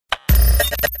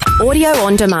Audio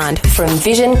on demand from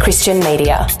Vision Christian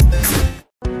Media.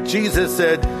 Jesus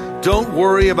said, "Don't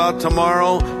worry about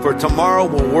tomorrow, for tomorrow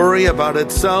will worry about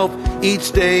itself.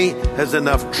 Each day has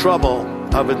enough trouble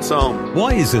of its own."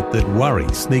 Why is it that worry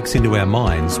sneaks into our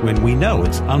minds when we know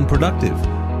it's unproductive?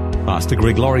 Pastor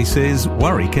Greg Laurie says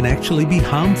worry can actually be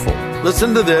harmful.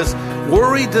 Listen to this.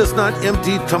 Worry does not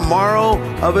empty tomorrow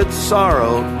of its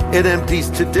sorrow. It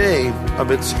empties today of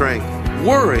its strength.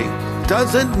 Worry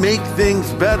doesn't make things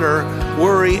better.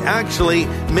 Worry actually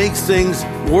makes things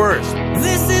worse.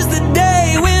 This is the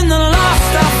day when the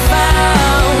lost are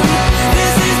found.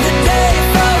 This is the day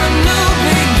for a new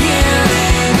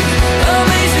beginning.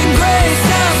 Amazing grace,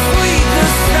 how sweet the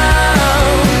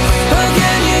sound.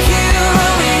 Again you hear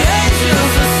all the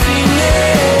angels are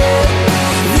singing.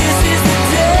 This is the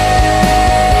day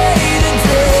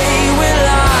when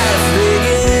life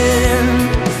begins.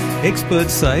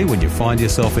 Experts say when you find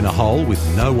yourself in a hole with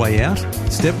no way out,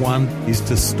 step one is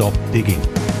to stop digging.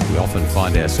 We often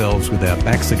find ourselves with our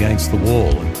backs against the wall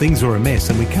and things are a mess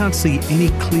and we can't see any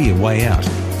clear way out.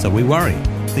 So we worry,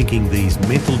 thinking these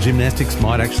mental gymnastics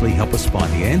might actually help us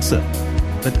find the answer.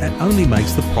 But that only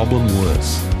makes the problem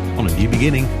worse. On A New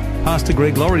Beginning, Pastor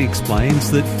Greg Laurie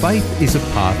explains that faith is a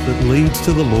path that leads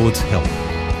to the Lord's help.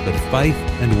 But faith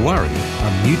and worry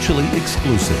are mutually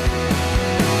exclusive.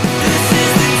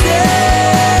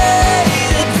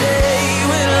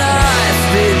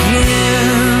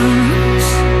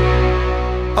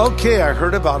 Okay, I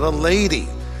heard about a lady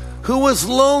who was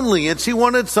lonely and she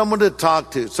wanted someone to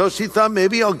talk to. So she thought,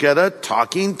 maybe I'll get a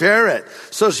talking parrot.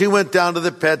 So she went down to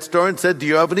the pet store and said, "Do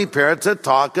you have any parrots that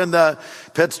talk?" And the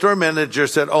pet store manager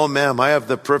said, "Oh, ma'am, I have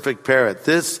the perfect parrot.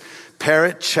 This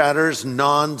parrot chatters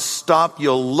nonstop.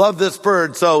 You'll love this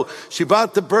bird." So she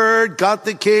bought the bird, got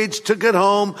the cage, took it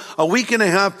home. A week and a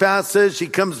half passes. She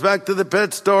comes back to the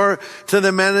pet store to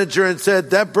the manager and said,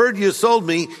 "That bird you sold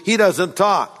me, he doesn't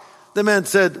talk." The man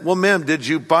said, "Well, ma'am, did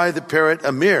you buy the parrot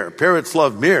a mirror? Parrots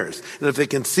love mirrors. And if they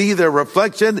can see their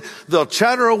reflection, they'll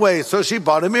chatter away." So she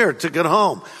bought a mirror, took it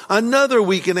home. Another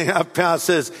week and a half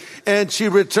passes, and she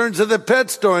returns to the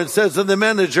pet store and says to the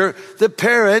manager, "The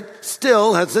parrot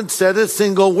still hasn't said a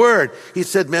single word." He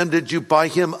said, "Ma'am, did you buy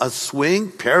him a swing?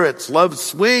 Parrots love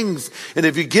swings. And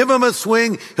if you give him a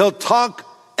swing, he'll talk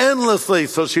endlessly."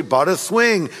 So she bought a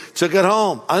swing, took it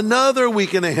home. Another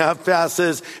week and a half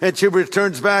passes, and she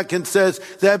returns back and says,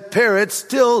 "That parrot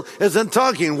still isn't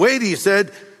talking." "Wait," he said,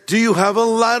 "do you have a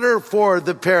ladder for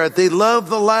the parrot? They love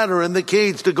the ladder in the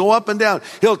cage to go up and down.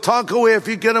 He'll talk away if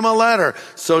you get him a ladder."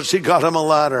 So she got him a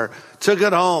ladder, took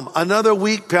it home. Another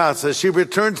week passes. She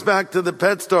returns back to the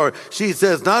pet store. She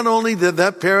says, "Not only did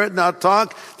that parrot not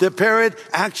talk, the parrot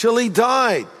actually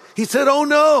died." He said, "Oh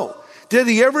no. Did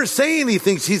he ever say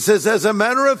anything?" She says, "As a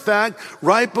matter of fact,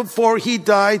 right before he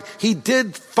died, he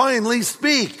did finally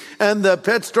speak." And the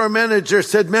pet store manager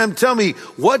said, "Ma'am, tell me,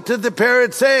 what did the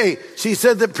parrot say?" She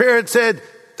said, "The parrot said,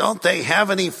 'Don't they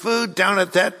have any food down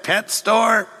at that pet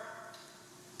store?'"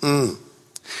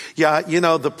 Yeah,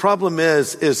 the problem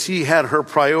is she had her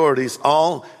priorities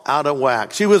all out of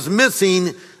whack. She was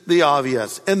missing the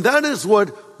obvious. And that is what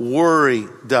worry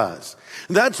does.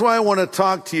 And that's why I want to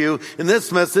talk to you in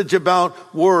this message about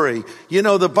worry.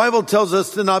 The Bible tells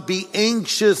us to not be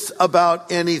anxious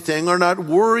about anything or not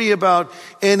worry about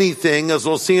anything, as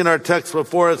we'll see in our text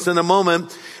before us in a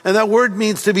moment. And that word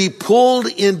means to be pulled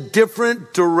in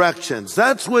different directions.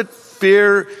 That's what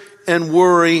fear and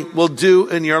worry will do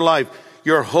in your life.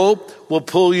 Your hope will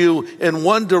pull you in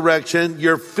one direction.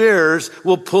 Your fears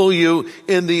will pull you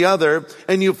in the other.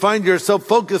 And you find yourself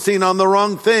focusing on the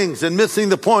wrong things and missing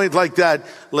the point, like that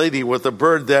lady with the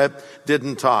bird that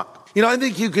didn't talk. I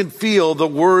think you can feel the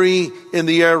worry in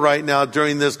the air right now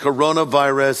during this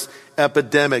coronavirus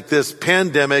epidemic, this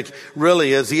pandemic.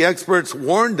 Really, as the experts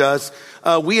warned us,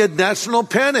 we had national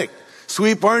panic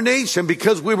sweep our nation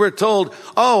because we were told,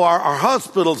 our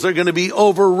hospitals are going to be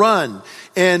overrun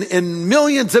and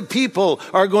millions of people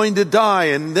are going to die,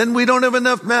 and then we don't have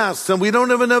enough masks and we don't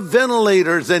have enough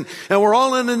ventilators and we're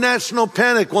all in a national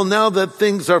panic. Well, now that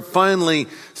things are finally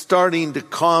starting to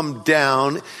calm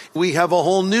down, we have a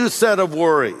whole new set of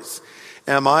worries.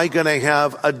 Am I going to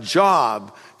have a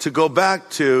job to go back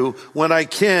to when I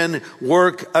can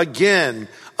work again?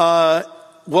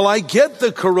 Will I get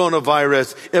the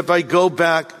coronavirus if I go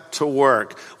back to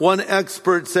work? One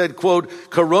expert said, quote,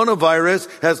 "Coronavirus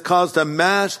has caused a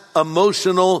mass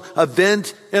emotional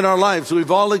event in our lives. We've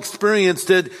all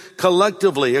experienced it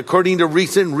collectively. According to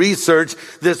recent research,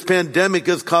 this pandemic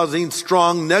is causing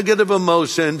strong negative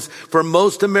emotions for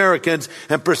most Americans,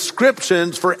 and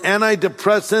prescriptions for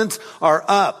antidepressants are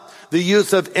up. The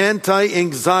use of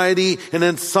anti-anxiety and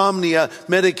insomnia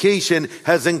medication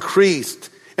has increased.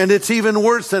 And it's even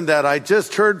worse than that. I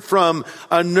just heard from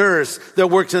a nurse that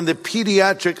works in the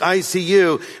pediatric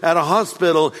ICU at a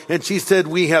hospital, and she said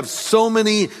we have so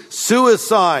many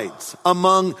suicides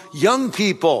among young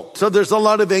people. So there's a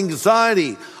lot of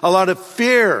anxiety, a lot of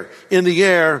fear in the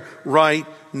air right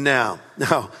now.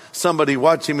 Now, somebody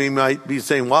watching me might be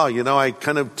saying, wow, I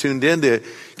kind of tuned in to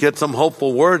get some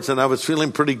hopeful words, and I was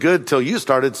feeling pretty good till you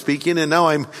started speaking, and now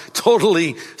I'm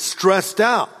totally stressed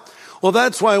out. Well,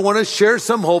 that's why I want to share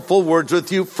some hopeful words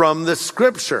with you from the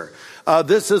scripture.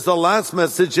 This is the last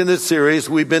message in a series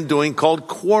we've been doing called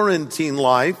Quarantine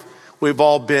Life. We've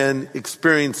all been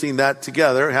experiencing that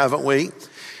together, haven't we?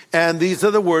 And these are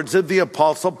the words of the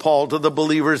Apostle Paul to the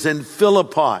believers in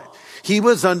Philippi. He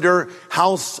was under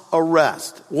house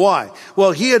arrest. Why?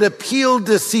 Well, he had appealed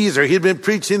to Caesar. He had been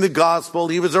preaching the gospel.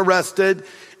 He was arrested.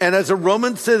 And as a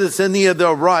Roman citizen, he had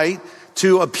the right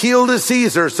to appeal to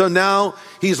Caesar. So now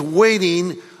he's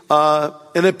waiting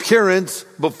an appearance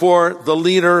before the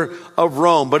leader of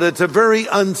Rome. But it's a very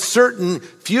uncertain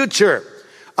future.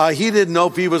 He didn't know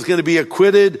if he was going to be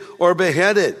acquitted or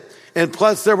beheaded. And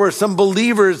plus there were some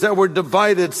believers that were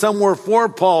divided. Some were for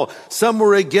Paul, some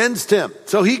were against him.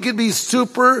 So he could be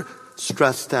super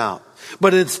stressed out.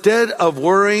 But instead of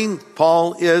worrying,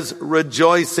 Paul is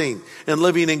rejoicing and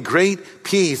living in great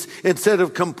peace. Instead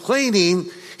of complaining,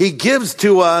 he gives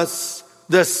to us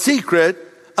the secret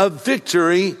of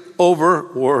victory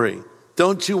over worry.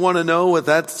 Don't you want to know what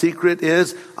that secret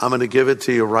is? I'm going to give it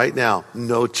to you right now.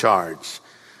 No charge.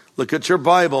 Look at your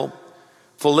Bible.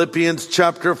 Philippians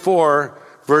chapter 4,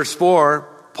 verse 4.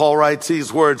 Paul writes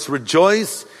these words,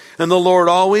 rejoice in the Lord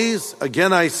always.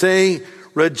 Again, I say,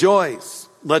 rejoice.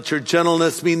 Let your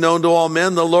gentleness be known to all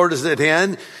men. The Lord is at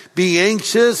hand. Be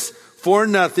anxious for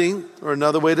nothing, or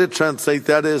another way to translate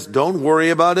that is, don't worry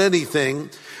about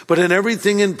anything, but in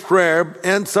everything in prayer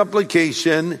and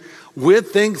supplication,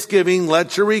 with thanksgiving,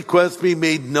 let your requests be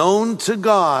made known to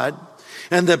God,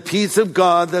 and the peace of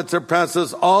God that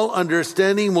surpasses all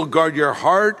understanding will guard your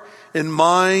heart and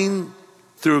mind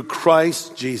through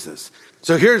Christ Jesus.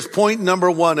 So here's point number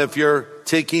 1 if you're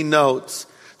taking notes.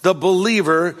 The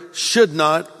believer should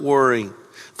not worry.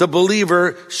 The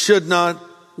believer should not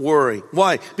worry.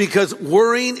 Why? Because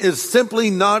worrying is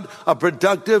simply not a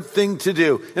productive thing to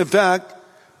do. In fact,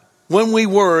 when we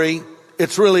worry,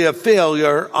 it's really a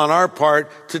failure on our part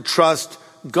to trust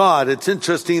God. It's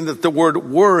interesting that the word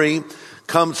worry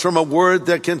comes from a word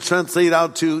that can translate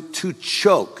out to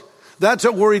choke. That's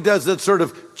what worry does. It sort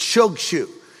of chokes you.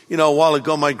 A while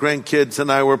ago, my grandkids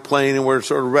and I were playing and we're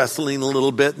sort of wrestling a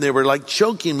little bit, and they were like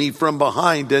choking me from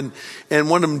behind, and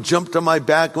one of them jumped on my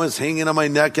back and was hanging on my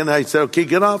neck, and I said, okay,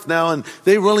 get off now. And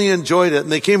they really enjoyed it.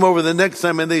 And they came over the next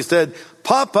time and they said,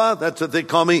 Papa, that's what they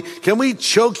call me, can we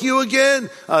choke you again?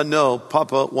 No,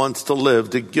 Papa wants to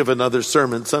live to give another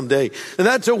sermon someday. And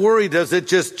that's what worry does. It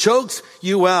just chokes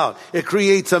you out. It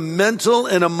creates a mental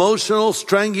and emotional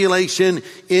strangulation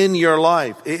in your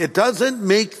life. It doesn't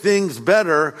make things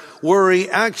better. Worry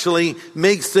actually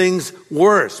makes things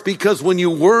worse, because when you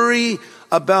worry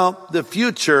about the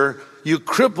future, you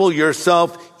cripple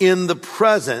yourself in the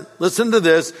present. Listen to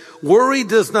this. Worry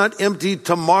does not empty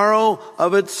tomorrow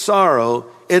of its sorrow.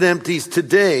 It empties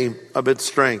today of its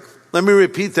strength. Let me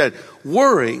repeat that.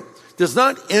 Worry does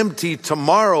not empty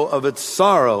tomorrow of its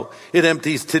sorrow. It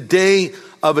empties today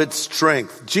of its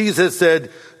strength. Jesus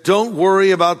said, don't worry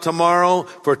about tomorrow,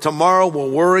 for tomorrow will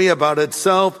worry about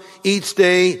itself. Each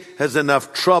day has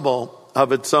enough trouble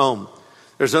of its own.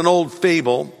 There's an old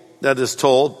fable that is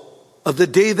told of the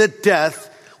day that death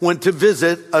went to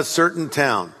visit a certain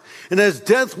town. And as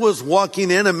death was walking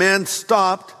in, a man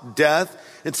stopped death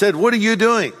and said, what are you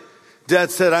doing? Death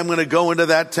said, I'm going to go into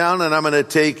that town and I'm going to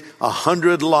take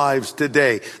 100 lives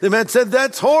today. The man said,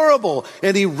 that's horrible.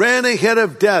 And he ran ahead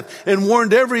of death and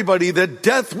warned everybody that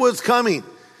death was coming.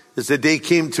 As the day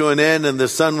came to an end and the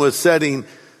sun was setting,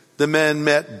 the man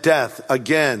met death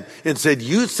again and said,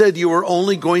 you said you were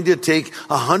only going to take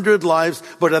 100 lives,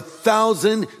 but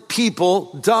 1,000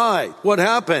 people died. What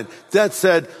happened? Death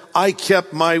said, I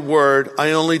kept my word.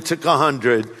 I only took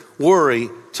 100. Worry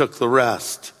took the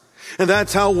rest. And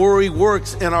that's how worry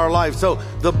works in our life. So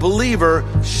the believer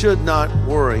should not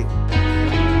worry.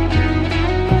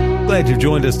 Glad you've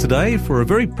joined us today for a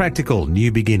very practical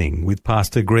new beginning with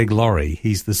Pastor Greg Laurie.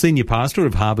 He's the senior pastor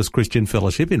of Harvest Christian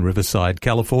Fellowship in Riverside,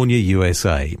 California,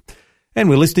 USA. And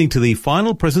we're listening to the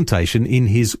final presentation in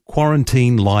his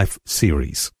Quarantine Life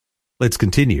series. Let's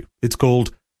continue. It's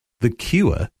called The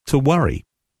Cure to Worry.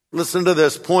 Listen to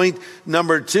this. Point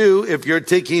number 2, if you're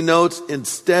taking notes,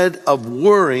 instead of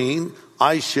worrying,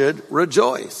 I should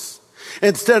rejoice.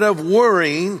 Instead of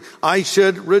worrying, I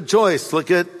should rejoice.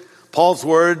 Look at Paul's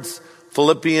words,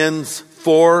 Philippians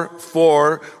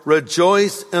 4:4.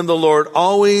 Rejoice in the Lord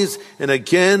always, and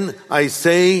again I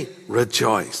say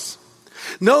rejoice.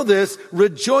 Know this,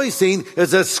 rejoicing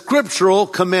is a scriptural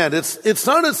command. It's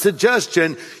not a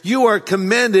suggestion. You are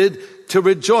commanded to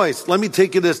rejoice. Let me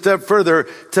take it a step further.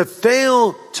 To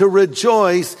fail to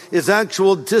rejoice is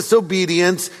actual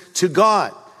disobedience to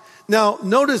God. Now,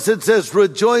 notice it says,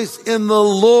 rejoice in the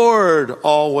Lord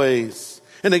always.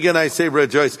 And again, I say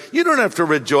rejoice. You don't have to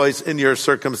rejoice in your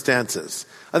circumstances.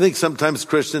 I think sometimes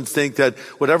Christians think that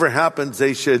whatever happens,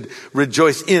 they should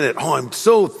rejoice in it. Oh, I'm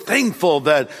so thankful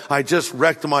that I just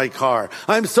wrecked my car.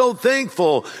 I'm so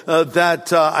thankful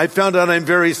that I found out I'm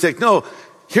very sick. No,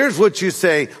 here's what you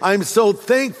say. I'm so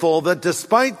thankful that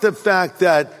despite the fact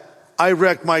that I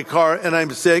wrecked my car and I'm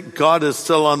sick, God is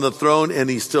still on the throne and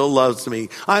he still loves me.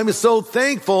 I'm so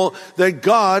thankful that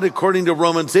God, according to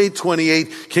Romans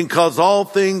 8:28, can cause all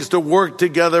things to work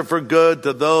together for good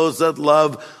to those that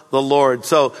love the Lord.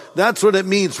 So that's what it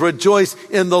means. Rejoice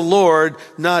in the Lord,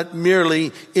 not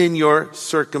merely in your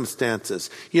circumstances.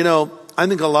 You know, I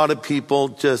think a lot of people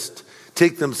just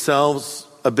take themselves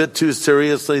a bit too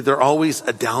seriously. They're always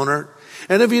a downer.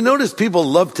 And if you notice, people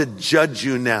love to judge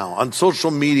you now, on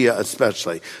social media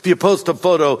especially. If you post a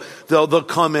photo, they'll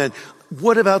comment,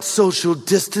 what about social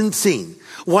distancing?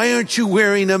 Why aren't you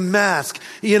wearing a mask?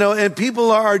 You know, and people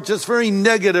are just very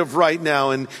negative right now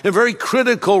and very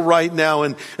critical right now.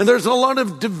 And there's a lot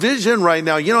of division right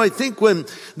now. You know, I think when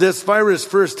this virus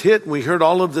first hit and we heard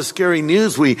all of the scary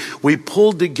news, we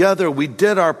pulled together, we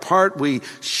did our part, we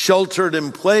sheltered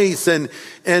in place. And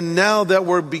now that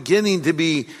we're beginning to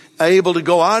be able to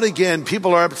go out again,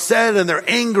 people are upset and they're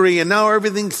angry, and now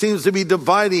everything seems to be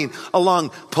dividing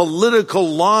along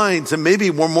political lines, and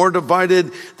maybe we're more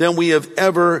divided than we have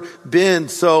ever been.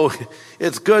 So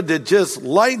it's good to just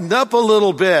lighten up a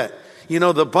little bit. You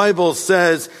know, the Bible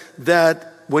says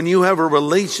that when you have a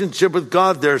relationship with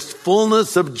God, there's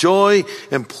fullness of joy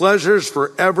and pleasures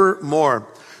forevermore.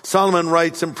 Solomon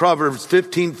writes in Proverbs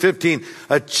 15:15,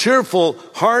 a cheerful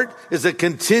heart is a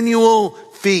continual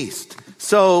feast.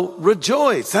 So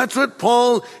rejoice. That's what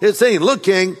Paul is saying. Look,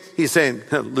 gang, he's saying,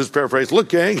 loose paraphrase, look,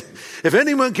 gang, if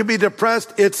anyone can be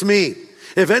depressed, it's me.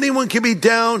 If anyone can be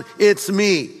down, it's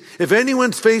me. If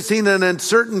anyone's facing an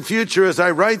uncertain future as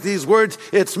I write these words,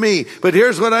 it's me. But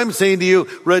here's what I'm saying to you.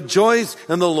 Rejoice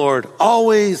in the Lord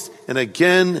always. And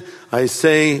again, I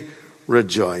say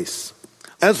rejoice.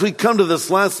 As we come to this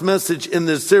last message in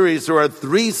this series, there are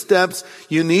 3 steps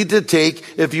you need to take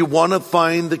if you want to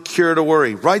find the cure to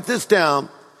worry. Write this down.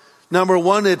 Number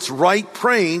 1, it's right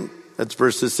praying. That's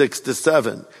verses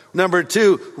 6-7. Number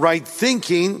 2, right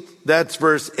thinking. That's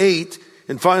verse 8.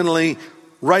 And finally,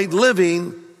 right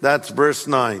living. That's verse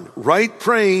 9. Right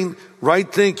praying,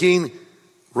 right thinking,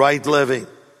 right living.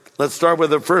 Let's start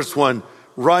with the first one.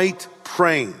 Right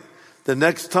praying. The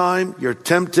next time you're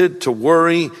tempted to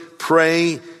worry,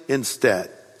 pray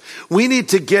instead. We need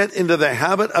to get into the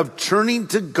habit of turning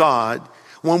to God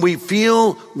when we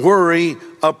feel worry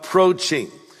approaching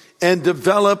and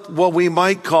develop what we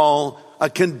might call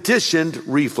a conditioned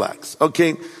reflex.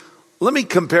 Okay, let me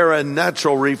compare a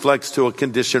natural reflex to a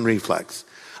conditioned reflex.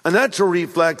 A natural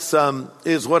reflex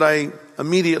is what I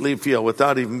immediately feel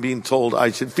without even being told I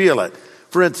should feel it.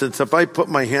 For instance, if I put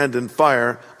my hand in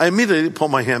fire, I immediately pull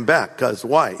my hand back. Because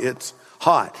why? It's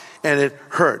hot and it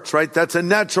hurts, right? That's a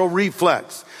natural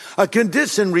reflex. A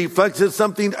conditioned reflex is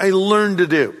something I learned to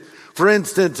do. For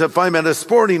instance, if I'm at a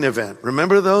sporting event,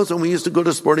 remember those when we used to go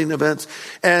to sporting events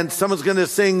and someone's going to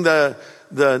sing the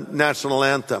national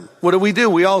anthem? What do?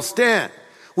 We all stand.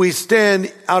 We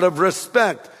stand out of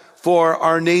respect for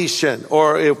our nation,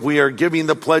 or if we are giving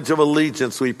the Pledge of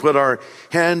Allegiance, we put our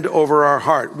hand over our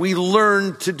heart. We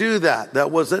learned to do that.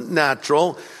 That wasn't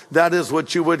natural. That is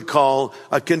what you would call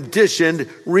a conditioned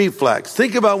reflex.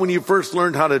 Think about when you first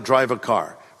learned how to drive a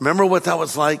car. Remember what that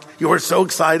was like? You were so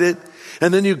excited.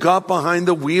 And then you got behind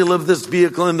the wheel of this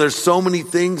vehicle, and there's so many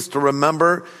things to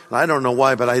remember. And I don't know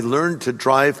why, but I learned to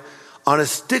drive on a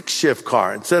stick shift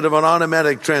car instead of an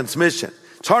automatic transmission.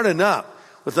 It's hard enough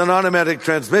with an automatic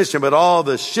transmission, but all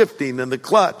the shifting and the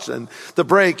clutch and the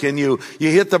brake, and you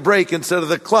hit the brake instead of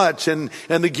the clutch, and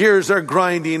the gears are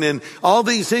grinding, and all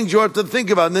these things you have to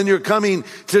think about. And then you're coming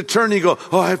to turn, you go,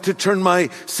 oh, I have to turn my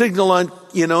signal on,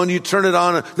 and you turn it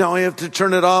on. Now I have to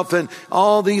turn it off, and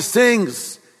all these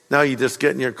things. Now you just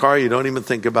get in your car, you don't even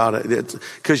think about it. It's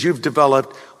because you've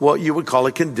developed what you would call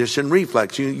a conditioned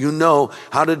reflex. You know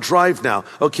how to drive now.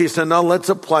 Okay, so now let's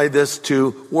apply this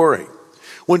to worry.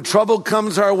 When trouble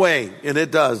comes our way, and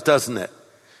it does, doesn't it?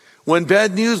 When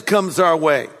bad news comes our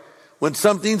way, when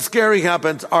something scary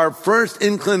happens, our first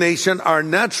inclination, our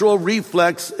natural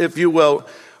reflex, if you will,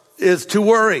 is to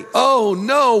worry. Oh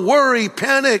no, worry,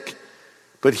 panic.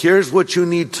 But here's what you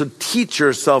need to teach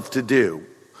yourself to do.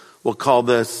 We'll call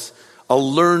this a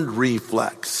learned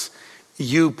reflex.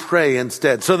 You pray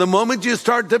instead. So the moment you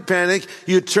start to panic,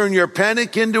 you turn your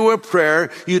panic into a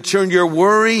prayer. You turn your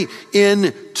worry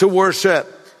into worship.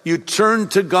 You turn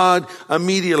to God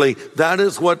immediately. That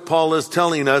is what Paul is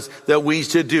telling us that we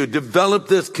should do. Develop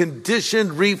this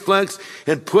conditioned reflex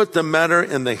and put the matter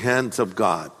in the hands of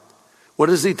God. What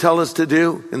does he tell us to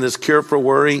do in this cure for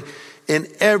worry? In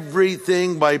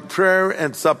everything by prayer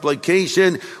and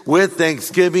supplication with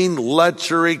thanksgiving, let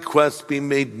your requests be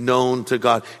made known to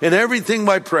God. In everything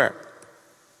by prayer.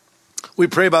 We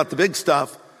pray about the big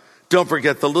stuff. Don't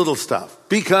forget the little stuff.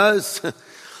 Because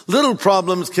little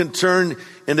problems can turn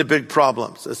into big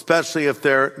problems, especially if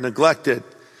they're neglected.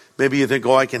 Maybe you think,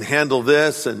 oh, I can handle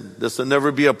this and this will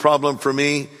never be a problem for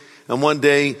me. And one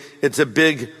day it's a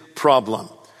big problem.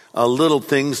 Little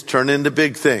things turn into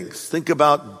big things. Think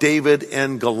about David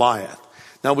and Goliath.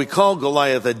 Now we call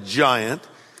Goliath a giant.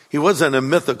 He wasn't a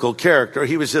mythical character.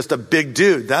 He was just a big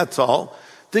dude. That's all.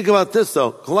 Think about this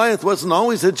though. Goliath wasn't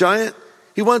always a giant.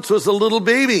 He once was a little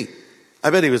baby. I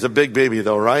bet he was a big baby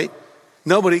though, right?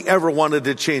 Nobody ever wanted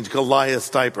to change Goliath's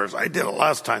diapers. I did it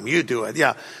last time. You do it.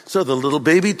 Yeah. So the little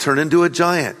baby turned into a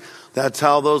giant. That's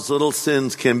how those little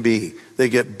sins can be. They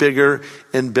get bigger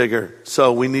and bigger.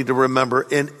 So we need to remember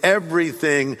in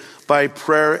everything by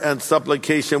prayer and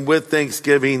supplication with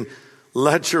thanksgiving,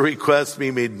 let your requests be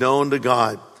made known to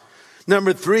God.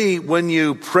 Number 3, when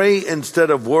you pray instead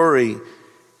of worry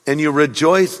and you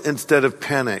rejoice instead of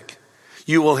panic,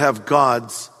 you will have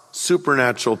God's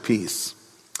supernatural peace.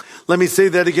 Let me say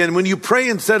that again. When you pray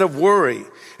instead of worry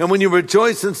and when you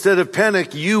rejoice instead of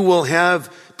panic, you will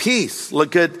have peace.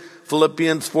 Look at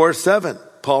Philippians 4:7.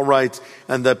 Paul writes,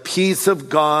 and the peace of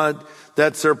God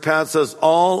that surpasses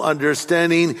all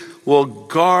understanding will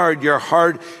guard your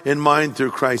heart and mind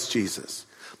through Christ Jesus.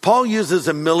 Paul uses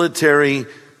a military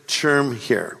term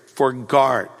here for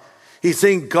guard. He's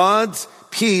saying God's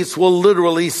peace will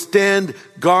literally stand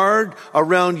guard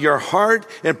around your heart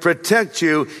and protect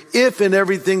you if in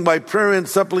everything by prayer and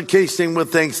supplication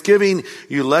with thanksgiving,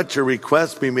 you let your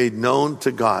requests be made known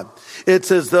to God.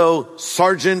 It's as though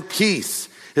Sergeant Peace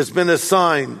has been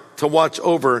assigned to watch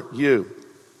over you.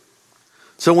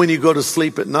 So when you go to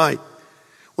sleep at night,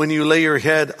 when you lay your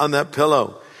head on that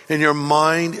pillow and your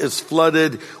mind is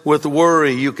flooded with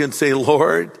worry, you can say,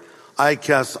 Lord, I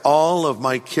cast all of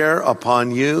my care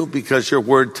upon you because your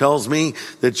word tells me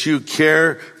that you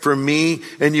care for me,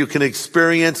 and you can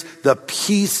experience the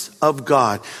peace of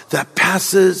God that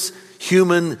passes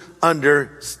human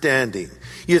understanding.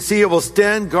 You see, it will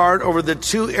stand guard over the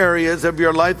 2 areas of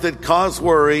your life that cause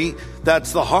worry.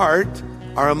 That's the heart,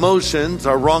 our emotions,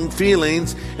 our wrong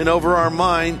feelings, and over our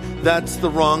mind, that's the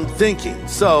wrong thinking.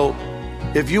 So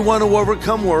if you want to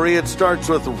overcome worry, it starts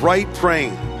with right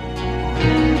praying.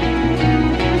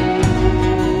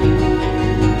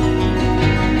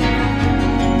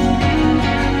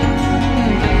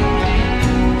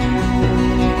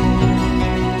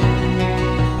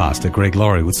 Pastor Greg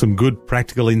Laurie with some good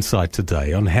practical insight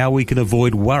today on how we can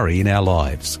avoid worry in our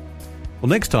lives. Well,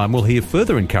 next time we'll hear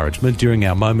further encouragement during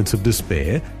our moments of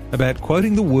despair about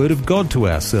quoting the Word of God to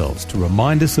ourselves to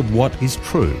remind us of what is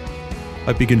true.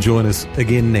 Hope you can join us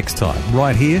again next time,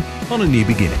 right here on A New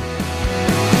Beginning.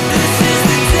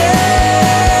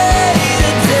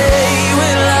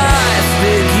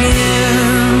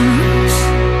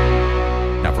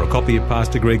 Copy of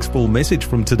Pastor Greg's full message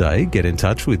from today, get in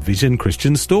touch with Vision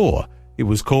Christian Store. It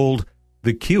was called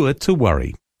The Cure to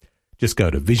Worry. Just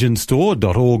go to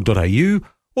visionstore.org.au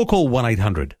or call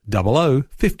 1-800 00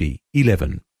 50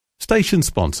 11. Station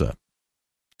sponsor.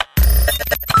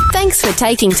 Thanks for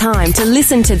taking time to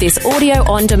listen to this audio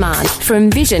on demand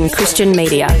from Vision Christian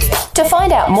Media. To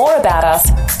find out more about us,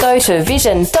 go to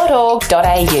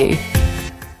vision.org.au.